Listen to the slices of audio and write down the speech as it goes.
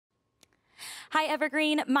Hi,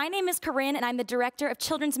 Evergreen. My name is Corinne, and I'm the Director of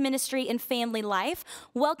Children's Ministry and Family Life.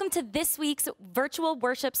 Welcome to this week's virtual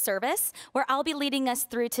worship service, where I'll be leading us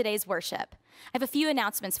through today's worship. I have a few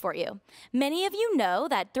announcements for you. Many of you know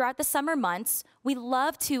that throughout the summer months, we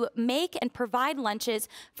love to make and provide lunches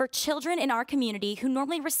for children in our community who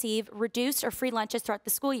normally receive reduced or free lunches throughout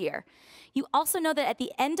the school year. You also know that at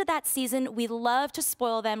the end of that season, we love to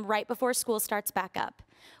spoil them right before school starts back up.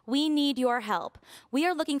 We need your help. We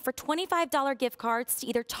are looking for $25 gift cards to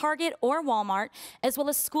either Target or Walmart, as well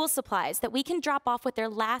as school supplies that we can drop off with their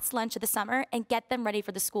last lunch of the summer and get them ready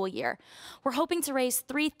for the school year. We're hoping to raise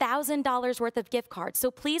 $3,000 worth of gift cards,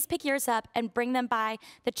 so please pick yours up and bring them by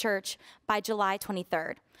the church by July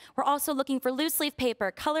 23rd. We're also looking for loose leaf paper,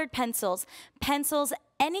 colored pencils,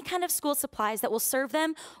 any kind of school supplies that will serve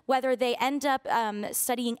them, whether they end up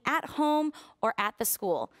studying at home or at the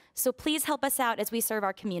school. So please help us out as we serve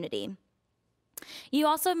our community. You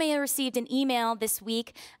also may have received an email this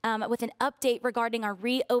week with an update regarding our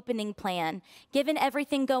reopening plan. Given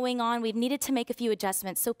everything going on, we've needed to make a few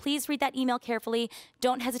adjustments. So please read that email carefully.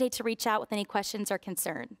 Don't hesitate to reach out with any questions or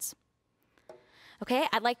concerns. Okay,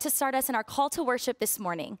 I'd like to start us in our call to worship this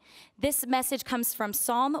morning. This message comes from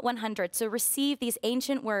Psalm 100, so receive these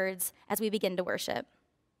ancient words as we begin to worship.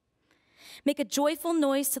 Make a joyful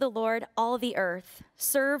noise to the Lord, all the earth.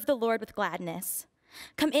 Serve the Lord with gladness.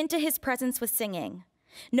 Come into his presence with singing.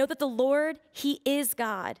 Know that the Lord, he is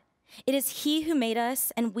God. It is he who made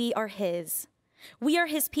us, and we are his. We are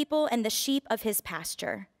his people and the sheep of his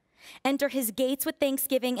pasture. Enter his gates with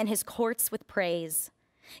thanksgiving and his courts with praise.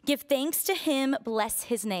 Give thanks to him, bless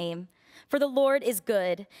his name. For the Lord is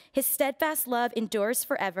good. His steadfast love endures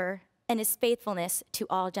forever, and his faithfulness to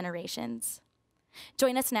all generations.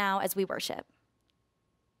 Join us now as we worship.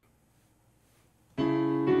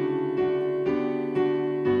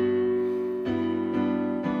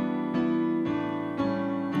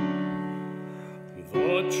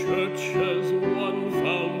 The church has one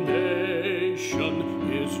foundation,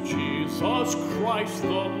 is Jesus Christ the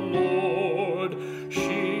Lord.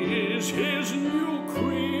 She is his new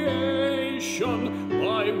creation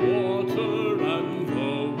by water and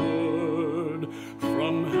the word.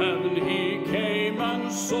 From heaven he came and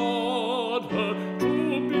sought her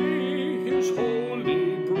to be his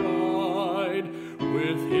holy bride.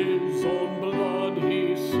 With his own blood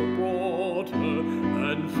he bought her,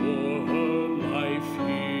 and for her life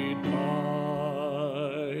he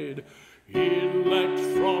died. Elect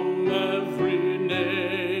from every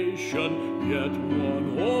nation, yet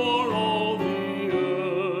one o'er all the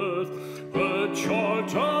earth, a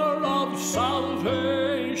charter of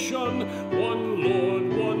salvation, one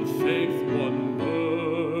Lord, one faith, one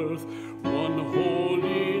birth, one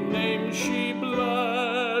holy name she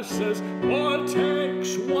blesses,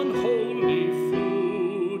 partakes one holy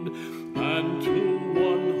food, and to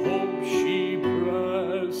one hope she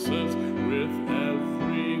presses with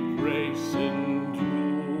every grace endued.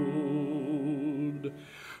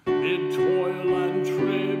 Mid toil and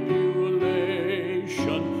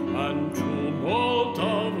tribulation and tumult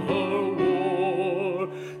of her war,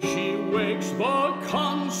 she wakes the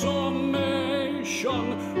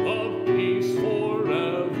consummation of peace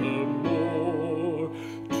forevermore,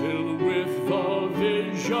 till with the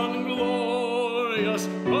vision glorious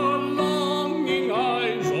her longing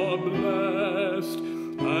eyes are blessed,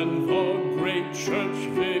 and the great church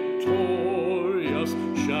victorious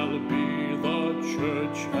shall be the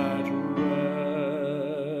church at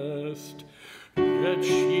rest. Yet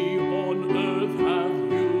she on earth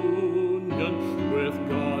hath union with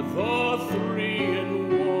God the three in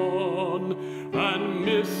one, and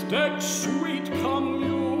mystic sweet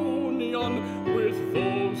communion with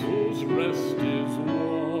those whose rest is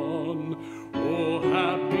won. O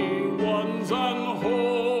happy ones and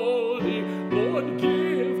holy, Lord,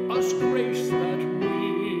 give us grace that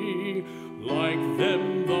we, like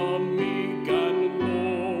them the meek and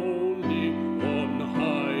lowly, on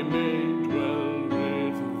high may dwell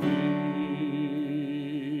with thee.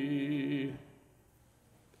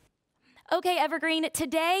 Okay, Evergreen,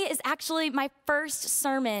 today is actually my first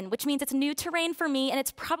sermon, which means it's new terrain for me, and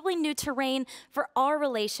it's probably new terrain for our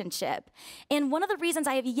relationship. And one of the reasons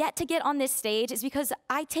I have yet to get on this stage is because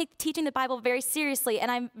I take teaching the Bible very seriously, and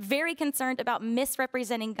I'm very concerned about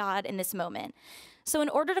misrepresenting God in this moment. So in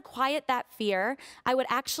order to quiet that fear, I would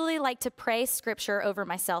actually like to pray scripture over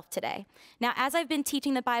myself today. Now, as I've been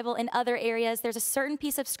teaching the Bible in other areas, there's a certain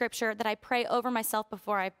piece of scripture that I pray over myself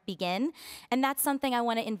before I begin, and that's something I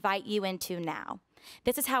want to invite you into now.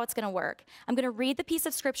 This is how it's going to work. I'm going to read the piece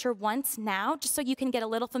of scripture once now, just so you can get a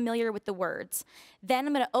little familiar with the words. Then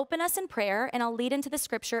I'm going to open us in prayer, and I'll lead into the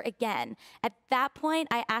scripture again. At that point,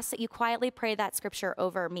 I ask that you quietly pray that scripture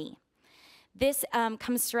over me. This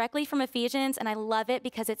comes directly from Ephesians, and I love it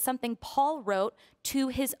because it's something Paul wrote to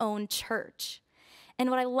his own church. And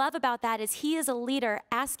what I love about that is he is a leader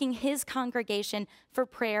asking his congregation for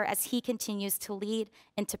prayer as he continues to lead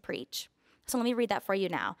and to preach. So let me read that for you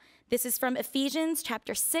now. This is from Ephesians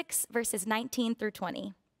chapter 6, verses 19 through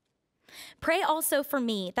 20. Pray also for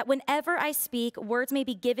me that whenever I speak, words may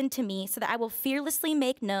be given to me so that I will fearlessly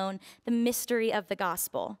make known the mystery of the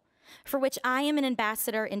gospel, for which I am an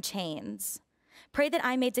ambassador in chains. Pray that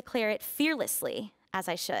I may declare it fearlessly as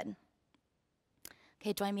I should.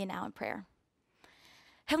 Okay, join me now in prayer.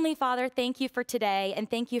 Heavenly Father, thank you for today, and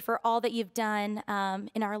thank you for all that you've done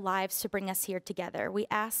in our lives to bring us here together. We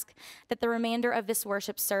ask that the remainder of this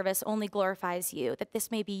worship service only glorifies you, that this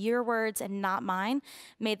may be your words and not mine.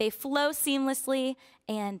 May they flow seamlessly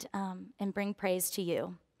and bring praise to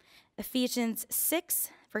you. Ephesians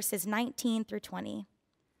 6, verses 19 through 20.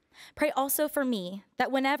 Pray also for me,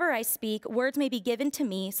 that whenever I speak, words may be given to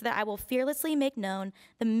me so that I will fearlessly make known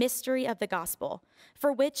the mystery of the gospel,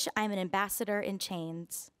 for which I am an ambassador in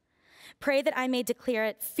chains. Pray that I may declare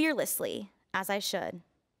it fearlessly as I should.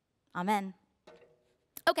 Amen.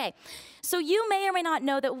 Okay, so you may or may not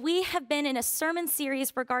know that we have been in a sermon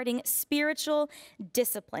series regarding spiritual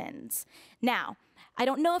disciplines. Now, I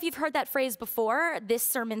don't know if you've heard that phrase before, this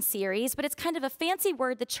sermon series, but it's kind of a fancy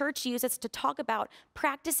word the church uses to talk about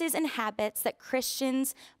practices and habits that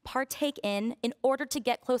Christians partake in order to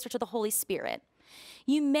get closer to the Holy Spirit.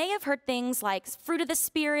 You may have heard things like fruit of the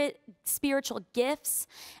Spirit, spiritual gifts,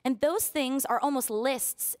 and those things are almost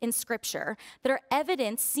lists in Scripture that are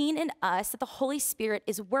evidence seen in us that the Holy Spirit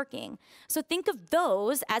is working. So think of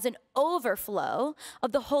those as an overflow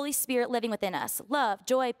of the Holy Spirit living within us. Love,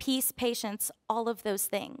 joy, peace, patience, all of those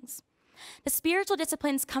things. The spiritual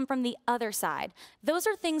disciplines come from the other side. Those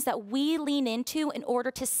are things that we lean into in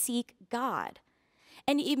order to seek God.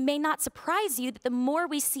 And it may not surprise you that the more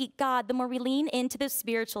we seek God, the more we lean into the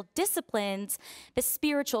spiritual disciplines, the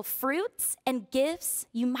spiritual fruits and gifts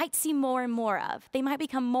you might see more and more of. They might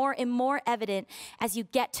become more and more evident as you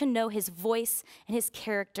get to know his voice and his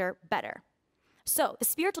character better. So the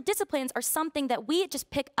spiritual disciplines are something that we just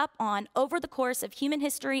pick up on over the course of human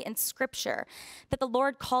history and scripture that the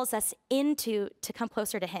Lord calls us into to come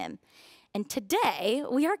closer to him. And today,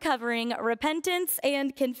 we are covering repentance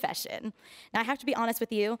and confession. Now, I have to be honest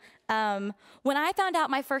with you. When I found out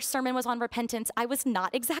my first sermon was on repentance, I was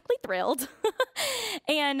not exactly thrilled.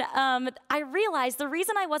 And I realized the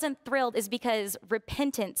reason I wasn't thrilled is because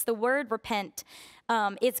repentance, the word repent,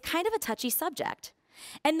 is kind of a touchy subject.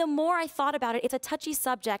 And the more I thought about it, it's a touchy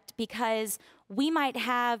subject because we might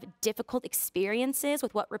have difficult experiences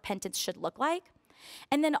with what repentance should look like.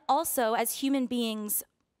 And then also, as human beings,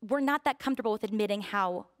 we're not that comfortable with admitting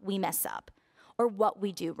how we mess up or what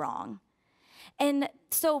we do wrong. And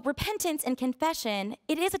so repentance and confession,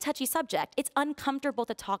 it is a touchy subject. It's uncomfortable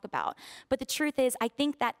to talk about. But the truth is, I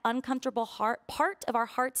think that uncomfortable part of our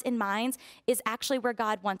hearts and minds is actually where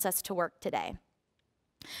God wants us to work today.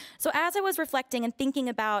 So as I was reflecting and thinking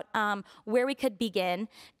about where we could begin,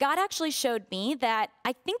 God actually showed me that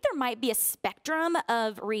I think there might be a spectrum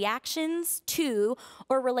of reactions to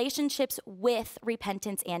or relationships with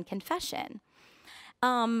repentance and confession.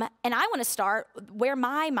 And I want to start where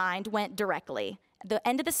my mind went directly. The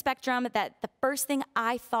end of the spectrum, that the first thing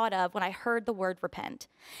I thought of when I heard the word repent.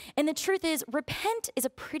 And the truth is, repent is a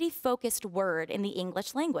pretty focused word in the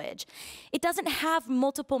English language. It doesn't have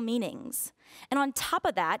multiple meanings. And on top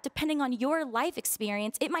of that, depending on your life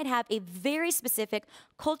experience, it might have a very specific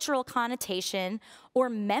cultural connotation or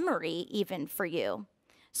memory even for you.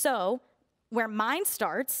 So where mine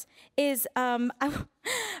starts is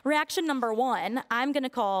reaction number one, I'm going to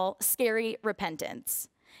call scary repentance.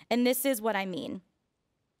 And this is what I mean.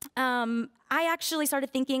 I actually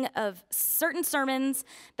started thinking of certain sermons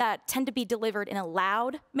that tend to be delivered in a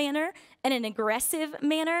loud manner and an aggressive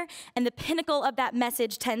manner, and the pinnacle of that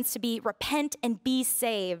message tends to be repent and be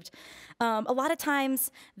saved. A lot of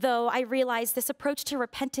times, though, I realize this approach to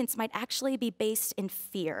repentance might actually be based in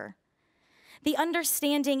fear. The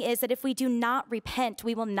understanding is that if we do not repent,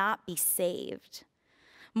 we will not be saved.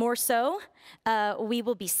 More so, we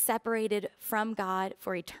will be separated from God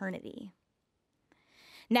for eternity.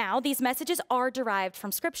 Now, these messages are derived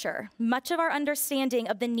from Scripture. Much of our understanding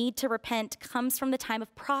of the need to repent comes from the time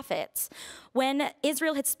of prophets, when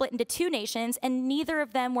Israel had split into two nations and neither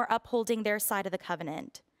of them were upholding their side of the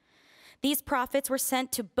covenant. These prophets were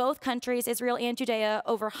sent to both countries, Israel and Judea,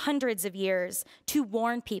 over hundreds of years to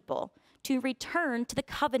warn people to return to the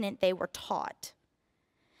covenant they were taught.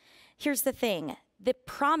 Here's the thing. The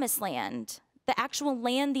promised land, the actual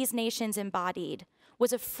land these nations embodied,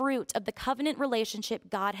 was a fruit of the covenant relationship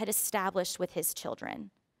God had established with his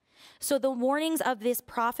children. So the warnings of these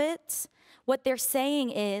prophets, what they're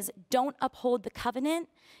saying is, don't uphold the covenant.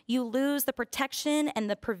 You lose the protection and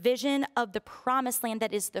the provision of the promised land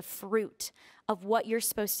that is the fruit of what you're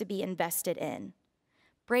supposed to be invested in.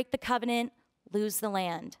 Break the covenant, lose the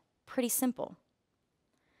land. Pretty simple.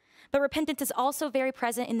 But repentance is also very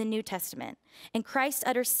present in the New Testament, and Christ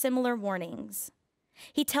utters similar warnings.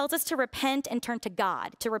 He tells us to repent and turn to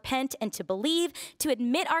God, to repent and to believe, to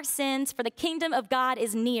admit our sins, for the kingdom of God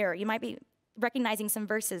is near. You might be recognizing some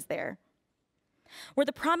verses there. Where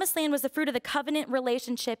the promised land was the fruit of the covenant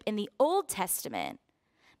relationship in the Old Testament,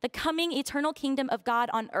 the coming eternal kingdom of God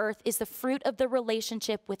on earth is the fruit of the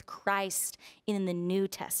relationship with Christ in the New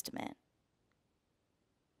Testament.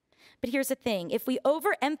 But here's the thing. If we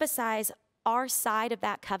overemphasize our side of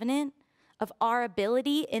that covenant, of our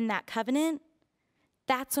ability in that covenant,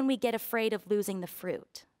 that's when we get afraid of losing the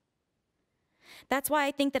fruit. That's why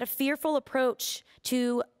I think that a fearful approach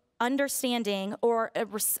to understanding or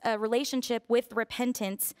a relationship with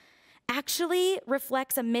repentance actually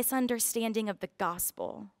reflects a misunderstanding of the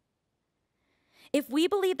gospel. If we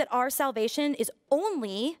believe that our salvation is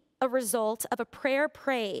only a result of a prayer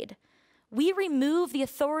prayed, we remove the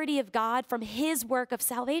authority of God from his work of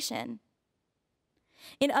salvation.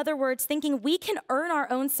 In other words, thinking we can earn our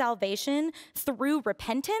own salvation through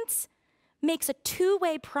repentance makes a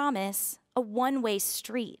two-way promise a one-way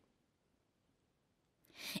street.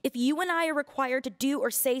 If you and I are required to do or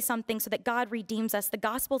say something so that God redeems us, the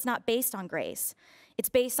gospel is not based on grace. It's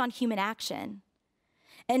based on human action.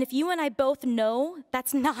 And if you and I both know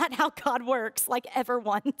that's not how God works, like ever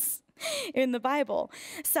once in the Bible,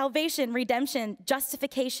 salvation, redemption,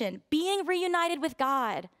 justification, being reunited with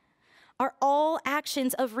God are all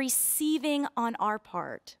actions of receiving on our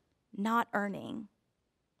part, not earning.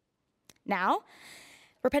 Now,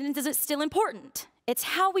 repentance is still important. It's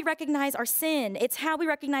how we recognize our sin. It's how we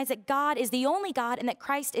recognize that God is the only God and that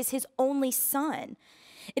Christ is his only Son.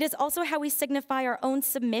 It is also how we signify our own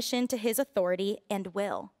submission to his authority and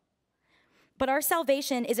will. But our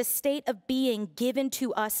salvation is a state of being given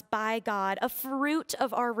to us by God, a fruit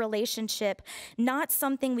of our relationship, not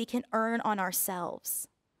something we can earn on ourselves.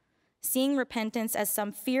 Seeing repentance as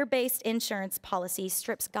some fear-based insurance policy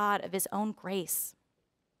strips God of his own grace.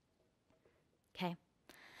 Okay,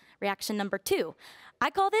 reaction number 2. I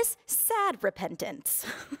call this sad repentance.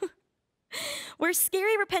 Where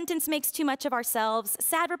scary repentance makes too much of ourselves,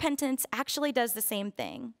 sad repentance actually does the same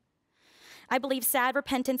thing. I believe sad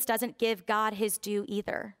repentance doesn't give God his due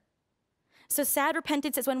either. So sad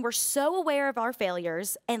repentance is when we're so aware of our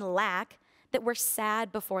failures and lack that we're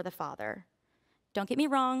sad before the Father. Don't get me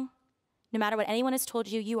wrong. No matter what anyone has told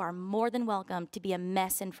you, you are more than welcome to be a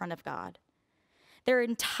mess in front of God. There are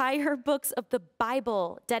entire books of the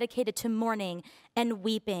Bible dedicated to mourning and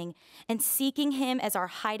weeping and seeking him as our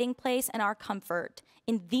hiding place and our comfort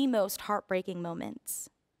in the most heartbreaking moments.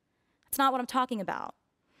 That's not what I'm talking about.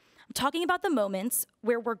 I'm talking about the moments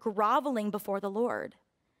where we're groveling before the Lord.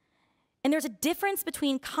 And there's a difference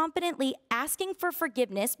between confidently asking for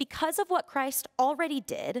forgiveness because of what Christ already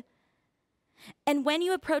did, and when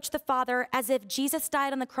you approach the Father as if Jesus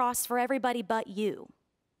died on the cross for everybody but you.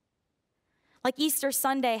 Like Easter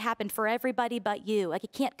Sunday happened for everybody but you. Like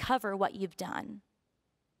it can't cover what you've done.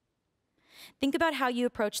 Think about how you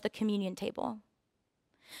approach the communion table.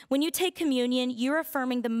 When you take communion, you're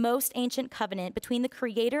affirming the most ancient covenant between the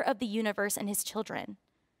creator of the universe and his children.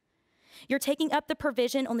 You're taking up the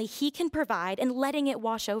provision only he can provide and letting it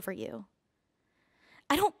wash over you.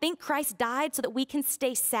 I don't think Christ died so that we can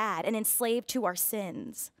stay sad and enslaved to our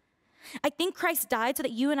sins. I think Christ died so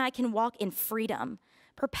that you and I can walk in freedom,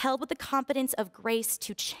 propelled with the confidence of grace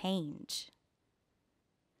to change.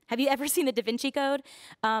 Have you ever seen the Da Vinci Code?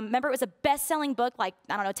 Remember, it was a best-selling book like,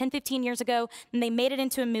 10, 15 years ago, and they made it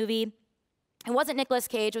into a movie. It wasn't Nicolas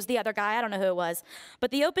Cage, it was the other guy, I don't know who it was.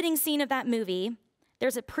 But the opening scene of that movie,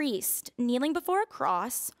 there's a priest kneeling before a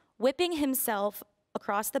cross, whipping himself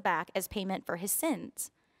across the back as payment for his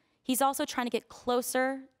sins. He's also trying to get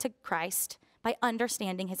closer to Christ by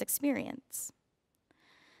understanding his experience.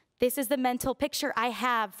 This is the mental picture I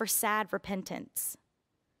have for sad repentance.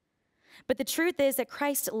 But the truth is that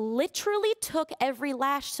Christ literally took every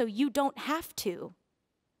lash so you don't have to.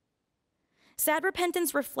 Sad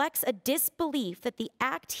repentance reflects a disbelief that the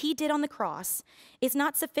act he did on the cross is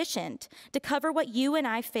not sufficient to cover what you and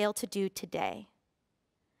I fail to do today.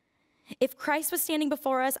 If Christ was standing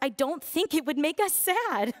before us, I don't think it would make us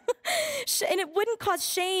sad. And it wouldn't cause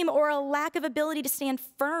shame or a lack of ability to stand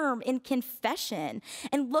firm in confession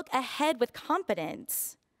and look ahead with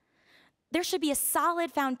confidence. There should be a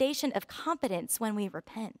solid foundation of confidence when we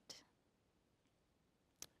repent.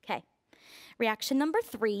 Okay, reaction number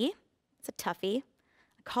 3, it's a toughie.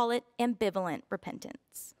 I call it ambivalent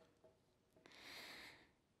repentance.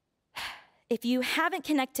 If you haven't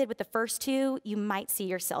connected with the first two, you might see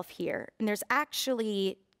yourself here. And there's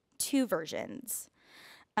actually 2 versions.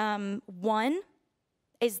 One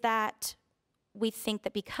is that we think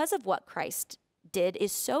that because of what Christ did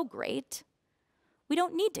is so great, we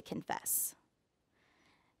don't need to confess.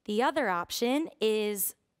 The other option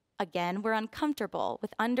is, again, we're uncomfortable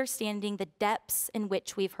with understanding the depths in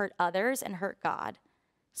which we've hurt others and hurt God.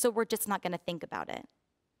 So we're just not going to think about it.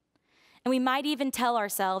 And we might even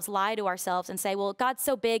lie to ourselves and say, well, God's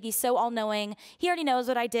so big, he's so all-knowing, he already knows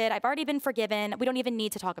what I did, I've already been forgiven, we don't even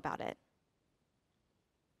need to talk about it.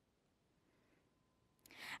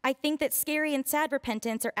 I think that scary and sad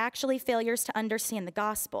repentance are actually failures to understand the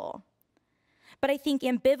gospel. But I think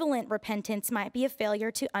ambivalent repentance might be a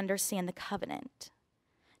failure to understand the covenant,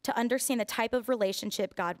 to understand the type of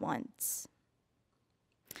relationship God wants.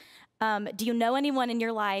 Do you know anyone in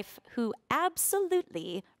your life who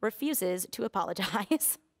absolutely refuses to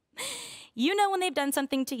apologize? You know when they've done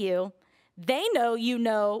something to you. They know you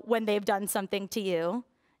know when they've done something to you.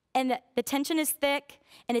 And the tension is thick,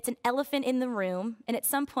 and it's an elephant in the room, and at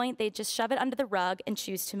some point they just shove it under the rug and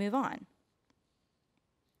choose to move on.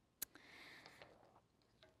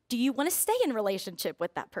 Do you want to stay in relationship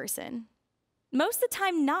with that person? Most of the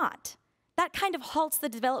time, not. That kind of halts the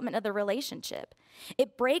development of the relationship.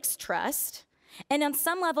 It breaks trust, and on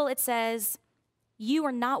some level it says, you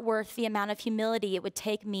are not worth the amount of humility it would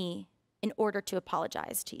take me in order to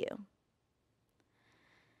apologize to you.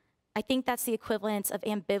 I think that's the equivalence of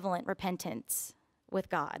ambivalent repentance with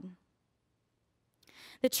God.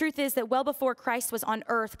 The truth is that well before Christ was on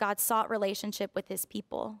earth, God sought relationship with his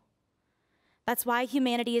people. That's why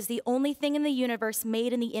humanity is the only thing in the universe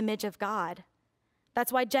made in the image of God.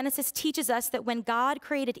 That's why Genesis teaches us that when God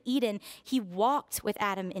created Eden, he walked with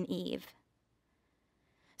Adam and Eve.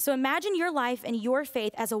 So imagine your life and your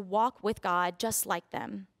faith as a walk with God, just like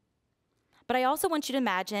them. But I also want you to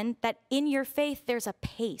imagine that in your faith, there's a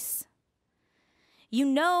pace. You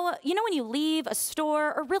know when you leave a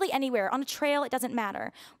store or really anywhere, on a trail, it doesn't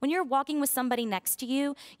matter. When you're walking with somebody next to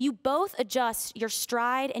you, you both adjust your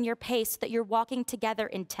stride and your pace so that you're walking together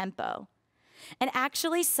in tempo. And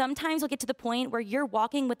actually, sometimes we'll get to the point where you're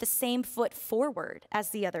walking with the same foot forward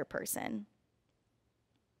as the other person.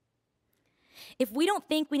 If we don't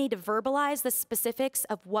think we need to verbalize the specifics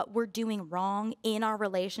of what we're doing wrong in our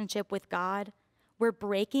relationship with God, we're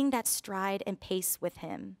breaking that stride and pace with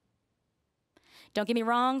him. Don't get me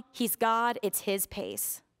wrong, he's God, it's his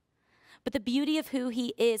pace. But the beauty of who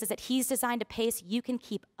he is that he's designed a pace you can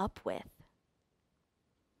keep up with.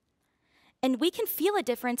 And we can feel a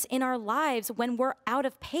difference in our lives when we're out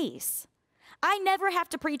of pace. I never have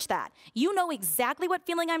to preach that. You know exactly what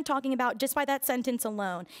feeling I'm talking about just by that sentence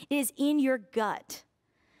alone. It is in your gut.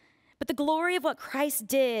 But the glory of what Christ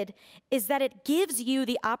did is that it gives you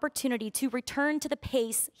the opportunity to return to the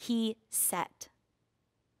pace he set.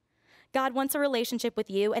 God wants a relationship with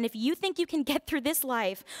you, and if you think you can get through this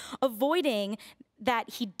life avoiding that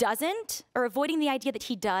he doesn't, or avoiding the idea that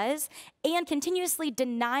he does, and continuously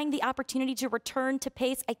denying the opportunity to return to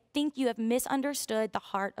pace, I think you have misunderstood the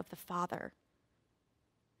heart of the Father.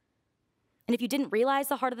 And if you didn't realize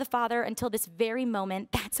the heart of the Father until this very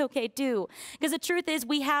moment, that's okay too. Because the truth is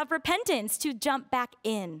we have repentance to jump back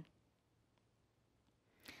in.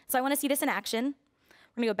 So I want to see this in action.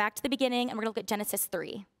 We're going to go back to the beginning, and we're going to look at Genesis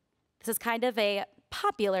 3. This is kind of a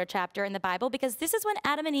popular chapter in the Bible because this is when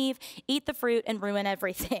Adam and Eve eat the fruit and ruin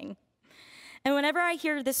everything. And whenever I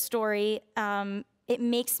hear this story, it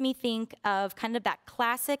makes me think of kind of that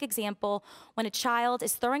classic example when a child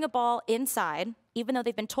is throwing a ball inside, even though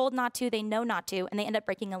they've been told not to, they know not to, and they end up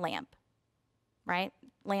breaking a lamp, right?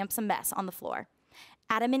 Lamp's a mess on the floor.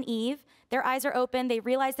 Adam and Eve, their eyes are open, they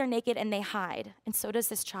realize they're naked, and they hide, and so does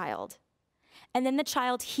this child. And then the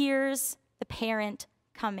child hears the parent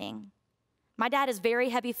coming. My dad is very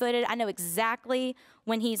heavy-footed. I know exactly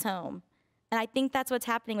when he's home. And I think that's what's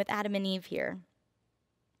happening with Adam and Eve here.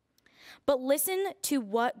 But listen to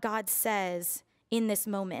what God says in this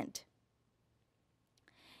moment.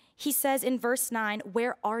 He says in verse 9,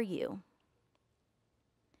 "Where are you?"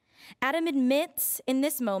 Adam admits in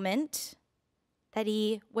this moment that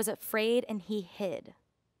he was afraid and he hid.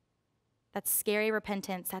 That's scary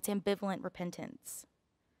repentance. That's ambivalent repentance.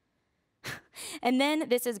 And then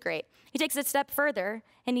this is great. He takes it a step further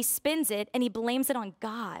and he spins it and he blames it on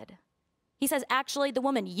God. He says, actually, the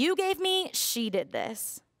woman you gave me, she did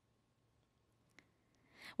this.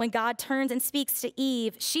 When God turns and speaks to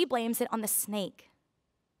Eve, she blames it on the snake.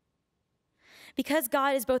 Because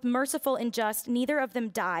God is both merciful and just, neither of them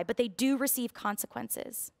die, but they do receive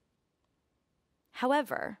consequences.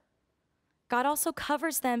 However, God also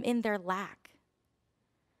covers them in their lack.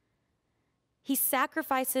 He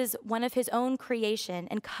sacrifices one of his own creation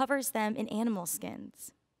and covers them in animal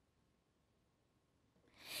skins.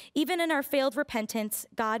 Even in our failed repentance,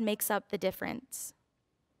 God makes up the difference.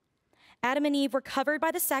 Adam and Eve were covered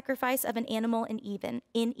by the sacrifice of an animal in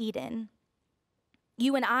Eden.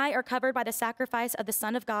 You and I are covered by the sacrifice of the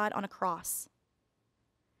Son of God on a cross.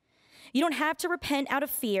 You don't have to repent out of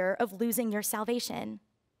fear of losing your salvation.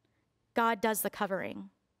 God does the covering.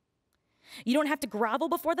 You don't have to grovel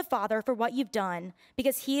before the Father for what you've done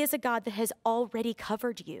because he is a God that has already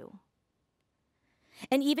covered you.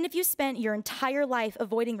 And even if you spent your entire life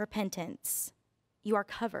avoiding repentance, you are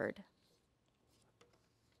covered.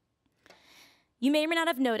 You may or may not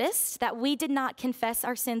have noticed that we did not confess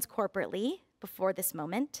our sins corporately before this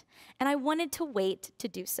moment, and I wanted to wait to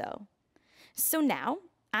do so. So now,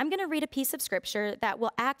 I'm going to read a piece of scripture that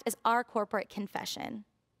will act as our corporate confession.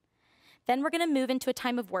 Then we're going to move into a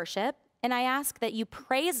time of worship, and I ask that you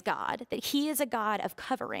praise God, that he is a God of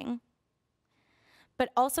covering, but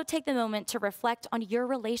also take the moment to reflect on your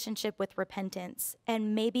relationship with repentance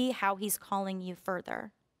and maybe how he's calling you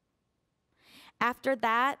further. After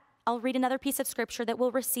that, I'll read another piece of scripture that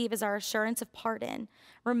we'll receive as our assurance of pardon,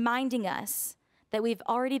 reminding us that we've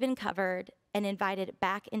already been covered and invited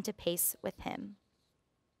back into pace with him.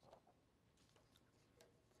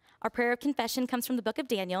 Our prayer of confession comes from the book of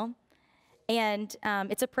Daniel, and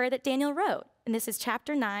it's a prayer that Daniel wrote. And this is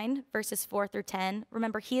chapter 9, verses 4 through 10.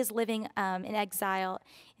 Remember, he is living in exile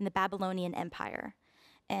in the Babylonian Empire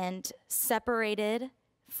and separated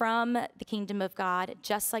from the kingdom of God,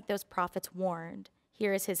 just like those prophets warned.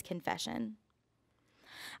 Here is his confession.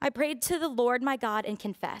 I prayed to the Lord my God and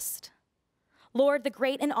confessed, Lord, the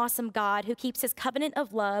great and awesome God who keeps his covenant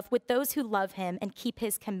of love with those who love him and keep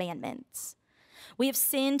his commandments. We have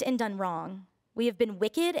sinned and done wrong. We have been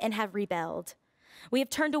wicked and have rebelled. We have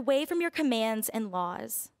turned away from your commands and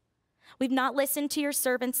laws. We've not listened to your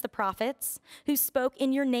servants, the prophets, who spoke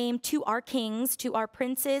in your name to our kings, to our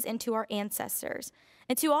princes, and to our ancestors,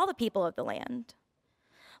 and to all the people of the land.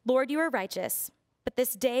 Lord, you are righteous, but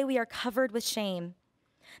this day we are covered with shame.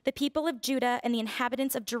 The people of Judah and the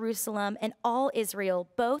inhabitants of Jerusalem and all Israel,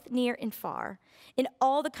 both near and far, in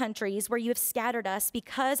all the countries where you have scattered us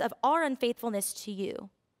because of our unfaithfulness to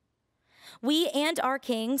you. We and our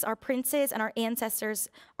kings, our princes, and our ancestors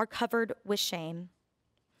are covered with shame,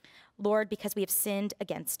 Lord, because we have sinned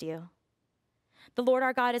against you. The Lord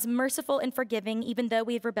our God is merciful and forgiving, even though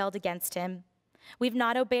we have rebelled against him. We've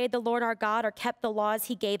not obeyed the Lord our God or kept the laws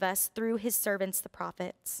he gave us through his servants, the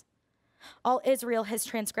prophets. All Israel has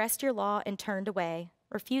transgressed your law and turned away,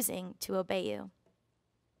 refusing to obey you.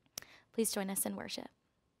 Please join us in worship.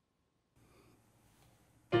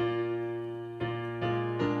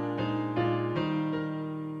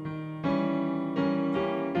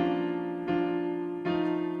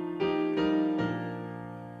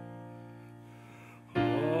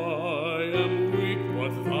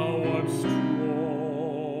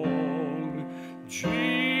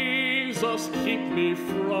 Keep me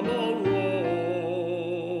from all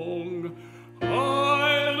wrong.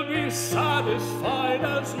 I'll be satisfied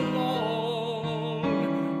as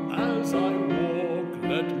long as I walk.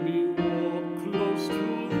 Let me walk close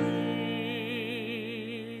to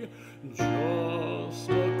thee, just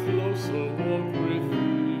a closer walk with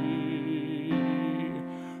thee.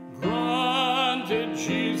 Granted,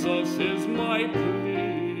 Jesus is my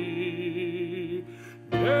plea,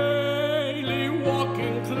 daily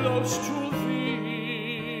walking close to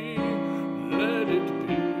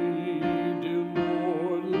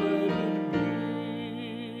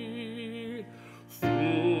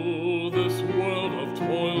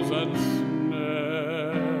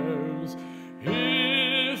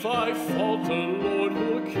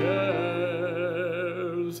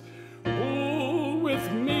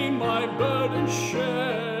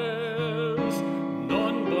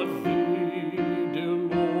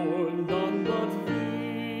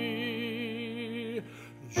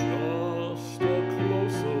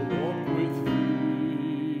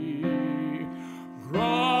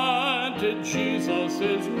Jesus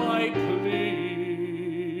is my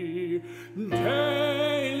plea,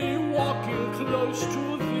 daily walking close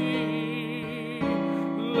to thee.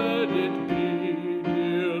 Let it be,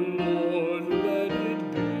 dear Lord, let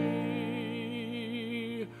it be.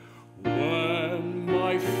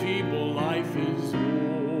 feeble life is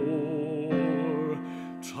o'er.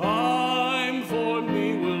 Time for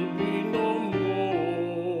me will be no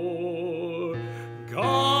more.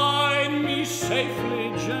 Guide me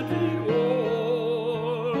safely, gently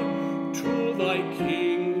o'er to thy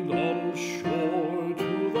kingdom shore,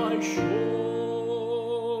 to thy shore.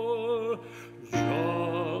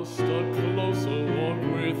 Just a closer walk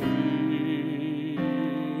with thee.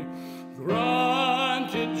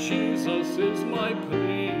 Granted, Jesus is my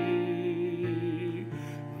plea.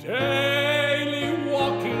 Daily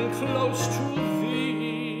walking close to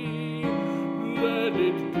thee. Let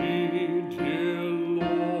it be, dear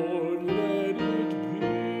Lord, let it be.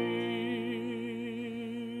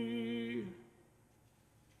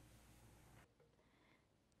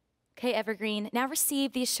 Okay, Evergreen, now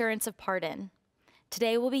receive the assurance of pardon.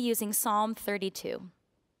 Today we'll be using Psalm 32.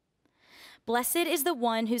 Blessed is the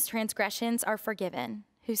one whose transgressions are forgiven,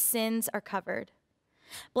 whose sins are covered.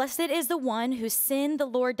 Blessed is the one whose sin the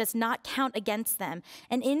Lord does not count against them,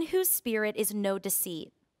 and in whose spirit is no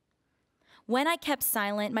deceit. When I kept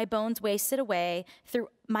silent, my bones wasted away through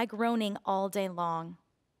my groaning all day long.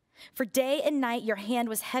 For day and night your hand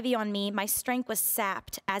was heavy on me, my strength was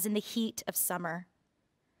sapped as in the heat of summer.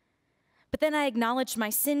 But then I acknowledged my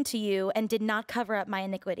sin to you and did not cover up my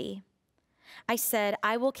iniquity. I said,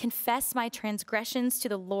 I will confess my transgressions to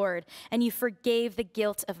the Lord, and you forgave the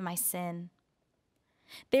guilt of my sin.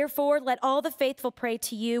 Therefore, let all the faithful pray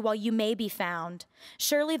to you while you may be found.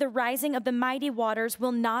 Surely the rising of the mighty waters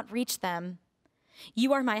will not reach them.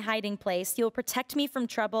 You are my hiding place. You will protect me from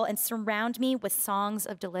trouble and surround me with songs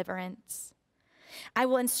of deliverance. I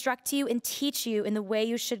will instruct you and teach you in the way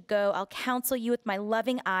you should go. I'll counsel you with my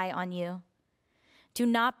loving eye on you. Do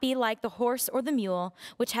not be like the horse or the mule,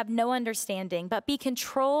 which have no understanding, but be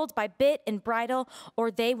controlled by bit and bridle,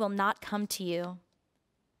 or they will not come to you.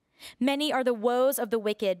 Many are the woes of the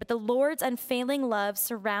wicked, but the Lord's unfailing love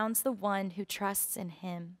surrounds the one who trusts in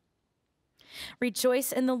him.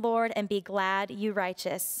 Rejoice in the Lord and be glad, you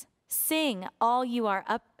righteous. Sing, all you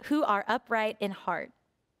who are upright in heart.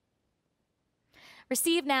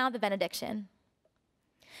 Receive now the benediction.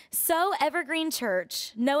 So, Evergreen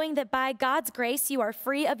Church, knowing that by God's grace you are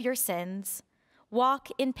free of your sins, walk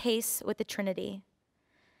in pace with the Trinity.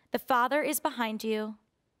 The Father is behind you,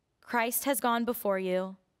 Christ has gone before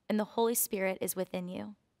you, and the Holy Spirit is within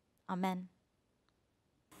you. Amen.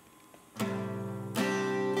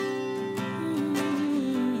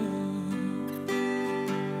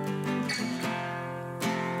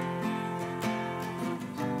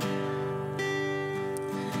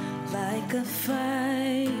 Like a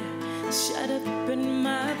fire shut up in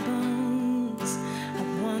my bones, I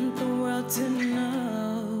want the world to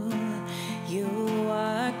know you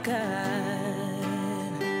are God.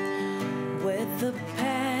 With a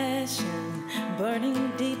passion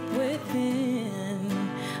burning deep within,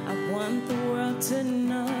 I want the world to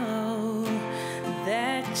know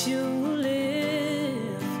that you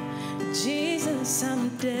live. Jesus, I'm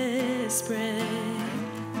desperate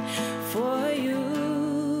for you.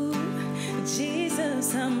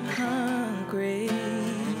 Jesus, I'm hungry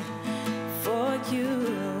for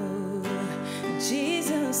you.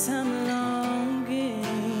 Jesus, I'm longing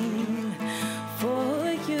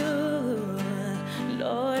for you.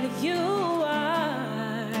 Lord, you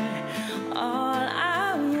are all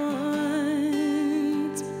I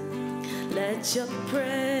want. Let your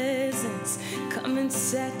presence come and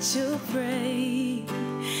saturate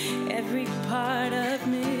every part of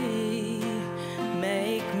me.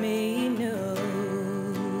 Make me new,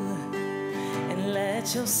 and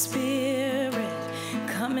let your spirit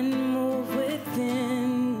come and move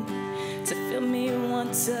within to fill me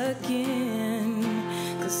once again,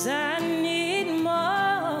 'cause I need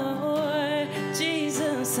more.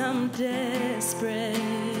 Jesus, I'm desperate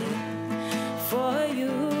for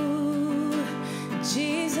you.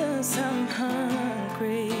 Jesus, I'm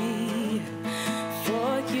hungry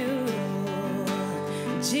for you.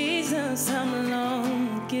 Jesus, I'm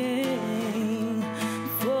longing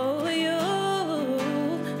for you,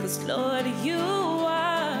 'cause Lord, you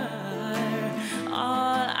are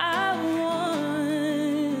all I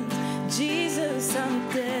want. Jesus, I'm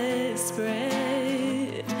desperate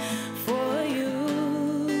for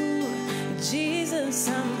you. Jesus,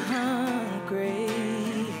 I'm hungry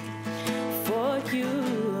for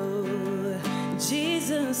you.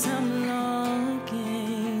 Jesus, I'm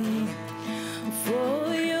longing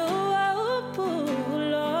for you. Oh,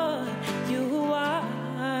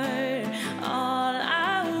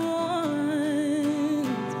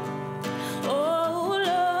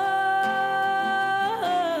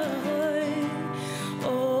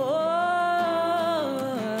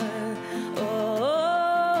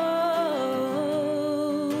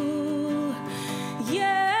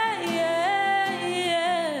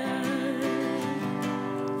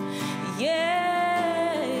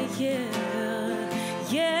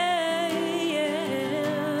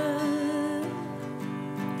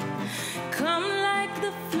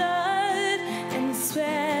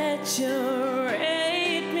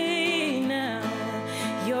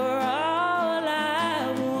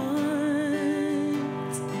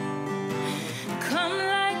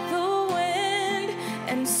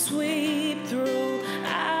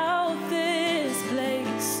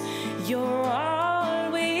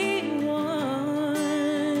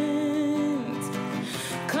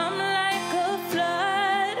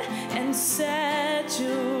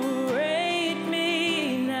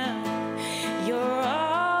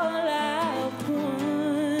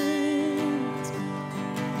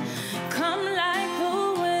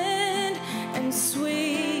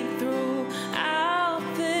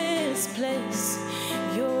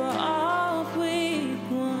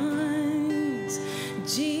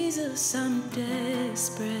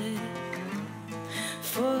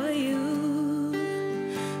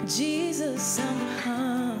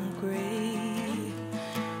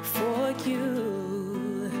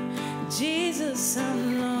 Yes,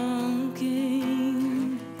 I'm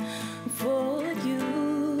longing for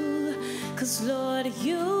you, 'cause Lord,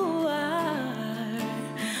 you